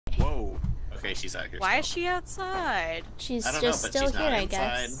Okay, she's out here. Why is still. she outside? She's I don't just know, but still she's here, not I inside.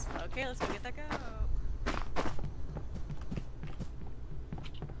 guess. Okay, let's go get that goat.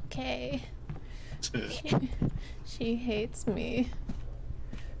 Okay. She hates me.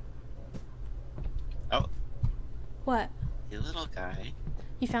 Oh, What? you little guy.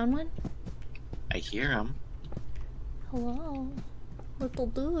 You found one? I hear him. Hello. Little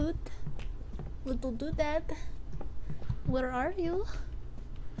dude. Little doodad. Where are you?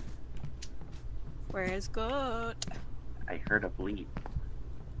 Where's goat? I heard a bleep.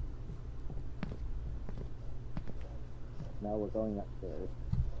 Now we're going upstairs.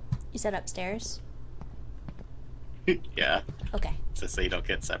 You said upstairs? Yeah, Okay. just so you don't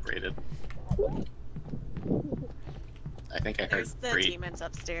get separated. I think I heard There's the Bree. demons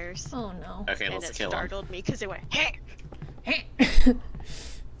upstairs. Oh no. Okay, And let's it kill him. startled me because it went, hey!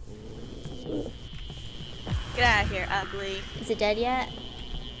 Get out of here, ugly. Is it dead yet?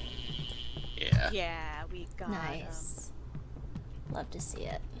 Yeah. Yeah, we got him. Nice. Love to see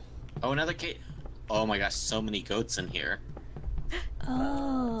it. Oh, another gate. Oh my gosh, so many goats in here.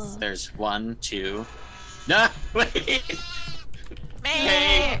 Oh. There's 1, 2. No, wait.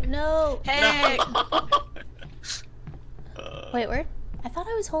 Hey! No. Hey! No. Wait, where? I thought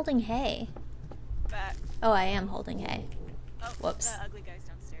I was holding hay. Back. Oh, I am holding hay. Oh, Whoops. the ugly guy's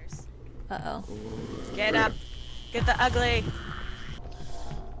downstairs. Uh-oh. Get up. Get the ugly.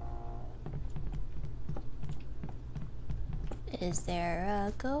 Is there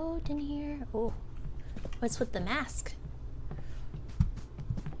a goat in here? Oh. What's with the mask?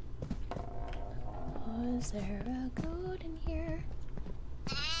 Oh, is there a goat in here?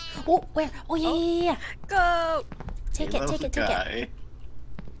 Oh, where? Oh, yeah. Go! Take You it, take little it, take it. guy.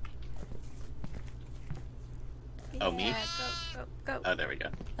 Oh, me? Yeah, go. Oh, there we go.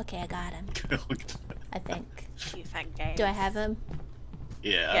 Okay, I got him. I think. You fun guys. Do I have him?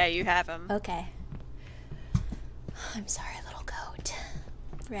 Yeah. Yeah, you have him. Okay. I'm sorry, little goat.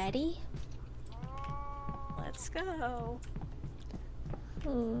 Ready? Let's go.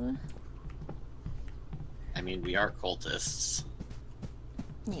 Ooh. I mean, we are cultists.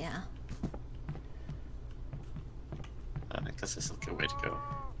 Yeah. I guess this is a good way to go.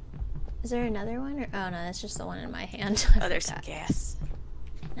 Is there another one? Or oh no, that's just the one in my hand. Oh, there's some gas.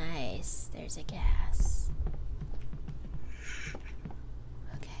 Nice. There's a gas.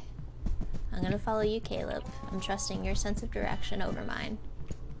 Okay. I'm gonna follow you, Caleb. I'm trusting your sense of direction over mine.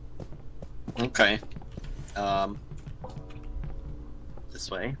 Okay. This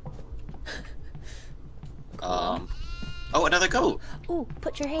way. Oh, another goat! Ooh,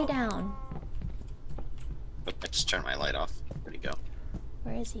 put your hay down. Oh, I just turned my light off. Where'd he go?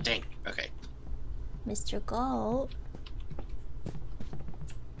 Where is he? Dang, okay. Mr. Goat.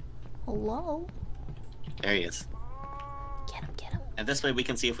 Hello? There he is. Get him, get him. And this way we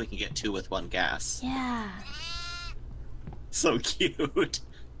can see if we can get 2 with 1 gas. Yeah. So cute.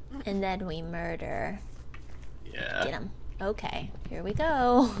 And then we murder. Yeah. Get him. Okay, here we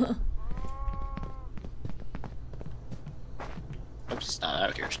go. Hope she's not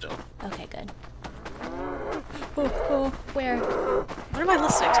out here still. Okay, good. Oh, where? What am I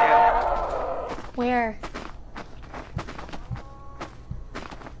listening to? Where?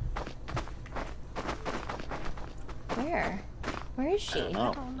 Where? Where is she? I don't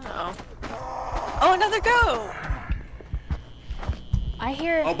know. Oh no. Oh, another goat! I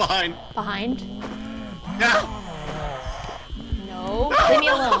hear Oh, behind! behind. No! No. Leave me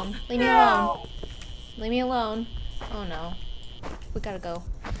alone. Leave me alone. Leave me alone. Oh no. We gotta go.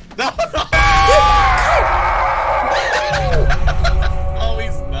 No! Oh, we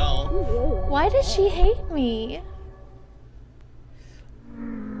smell. Why does she hate me?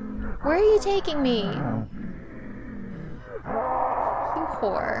 Where are you taking me? You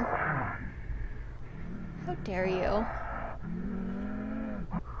whore. How dare you?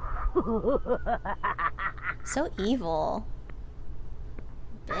 So evil.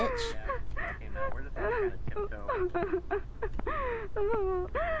 Bitch. Okay, now we're just gonna tiptoe.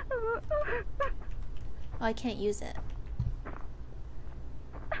 Oh, I can't use it.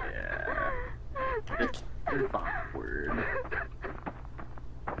 Yeah. Okay. It's awkward.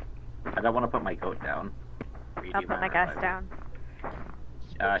 I don't want to put my goat down. I'll put my gas down.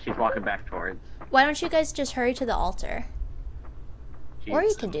 She's walking back towards. Why don't you guys just hurry to the altar? Or you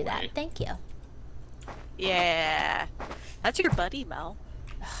She's can in do the that. way. Thank you. Yeah. That's your buddy, Mel.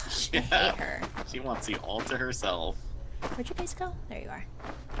 I hate her. She wants you all to herself. Where'd you guys go? There you are.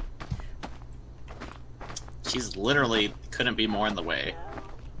 She's literally couldn't be more in the way.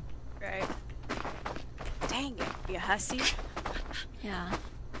 Right. Dang it, you hussy. Yeah.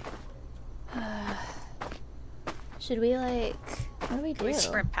 Should we like... What do we do? Can we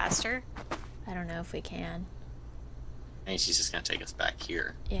sprint past her? I don't know if we can. I mean, she's just gonna take us back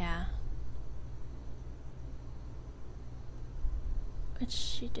here. Yeah. What's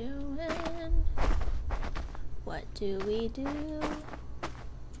she doing? What do we do?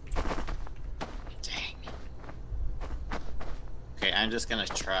 Dang. Okay, I'm just gonna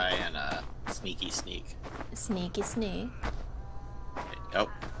try and sneaky sneak. Sneaky sneak. Oh.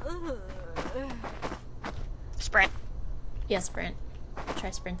 Sprint. Yeah, sprint.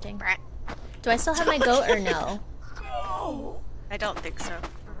 Try sprinting. Sprint. Do I still have my goat or no? I don't think so.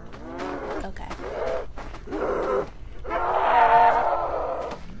 Okay.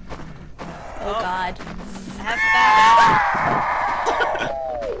 Oh god. I have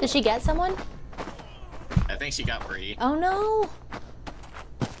that. Did she get someone? I think she got Bree. Oh no!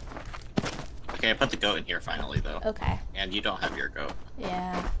 Okay, I put the goat in here finally, though. Okay. And you don't have your goat.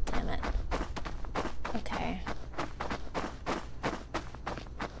 Yeah, damn it. Okay.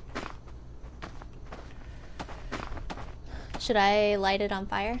 Should I light it on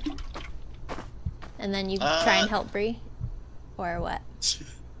fire? And then you try and help Bree? Or what?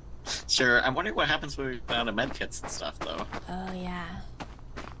 Sure. I'm wondering what happens when we run out of medkits and stuff, though. Oh, yeah.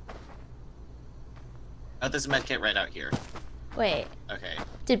 Oh, there's a medkit right out here. Wait. Okay.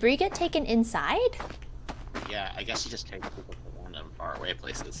 Did Bree get taken inside? Yeah, I guess she just takes people to random far away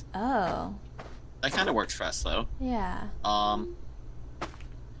places. Oh. That kind of works for us, though. Yeah.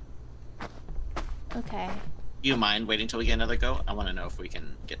 Okay. Do you mind waiting till we get another goat? I want to know if we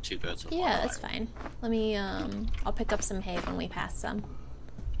can get 2 goats with one Yeah, alive. that's fine. Let me, I'll pick up some hay when we pass some.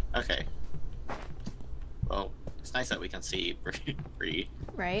 Okay. Well, it's nice that we can see Bree.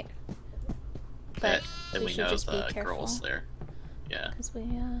 Right? But then we should know just be the careful. girl's there. Yeah. Because we,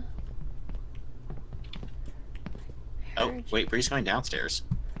 Oh, heard... wait, Bree's going downstairs.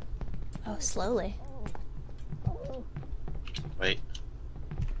 Oh, slowly. Wait.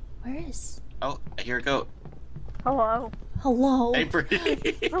 Where is... Oh, I hear a goat. Hello. Hello? Hey, Bree.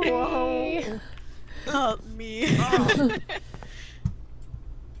 Hello. Help me.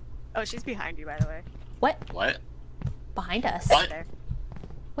 Oh, she's behind you, by the way. What? What? Behind us? What? There.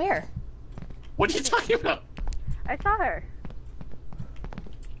 Where? What are you talking about? I saw her.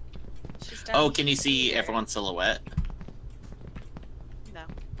 She's down Oh, can you see here. everyone's silhouette? No. You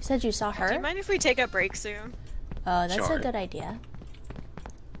said you saw her? Do you mind if we take a break soon? Oh, that's Sure. a good idea.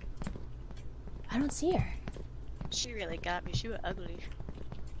 I don't see her. She really got me. She was ugly.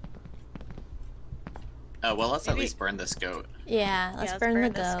 Oh, well, let's at Maybe- least burn this goat. Yeah, let's Yeah, burn the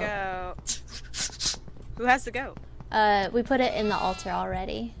this goat. goat. Who has the goat? We put it in the altar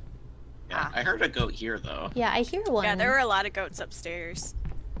already. Yeah, I heard a goat here, though. Yeah, I hear one. Yeah, there were a lot of goats upstairs.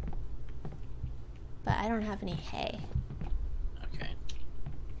 But I don't have any hay. Okay.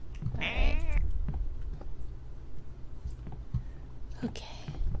 Alright. Okay.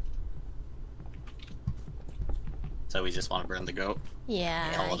 So we just want to burn the goat?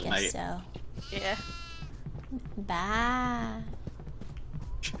 Yeah, Call I it a guess night. so. Yeah. Bye.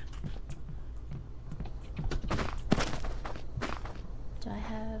 Do I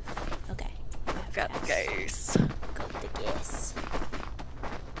have... Okay. I have Got the gas. Got the gas.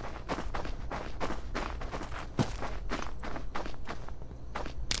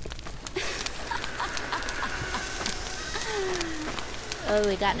 Oh,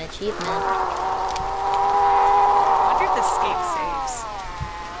 we got an achievement. I wonder if the escape saves.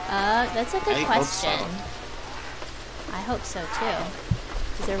 That's a good I hope question. so. I hope so too.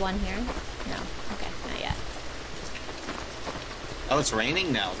 Is there one here? No. Okay, not yet. Oh, it's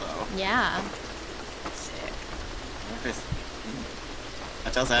raining now, though. Yeah. Sick.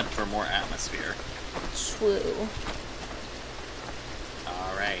 That does add for more atmosphere. True.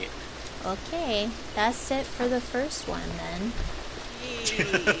 Alright. Okay, that's it for the first one then. Yay.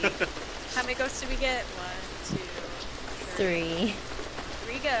 How many ghosts did we get? 1, 2, 3.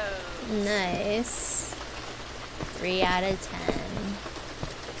 3 goes. Nice. 3 out of 10.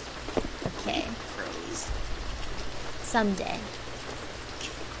 Okay. Crows. Someday.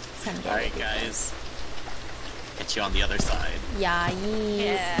 Someday. Alright, guys. Get you on the other side. Yeah.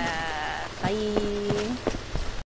 Yeah. Bye.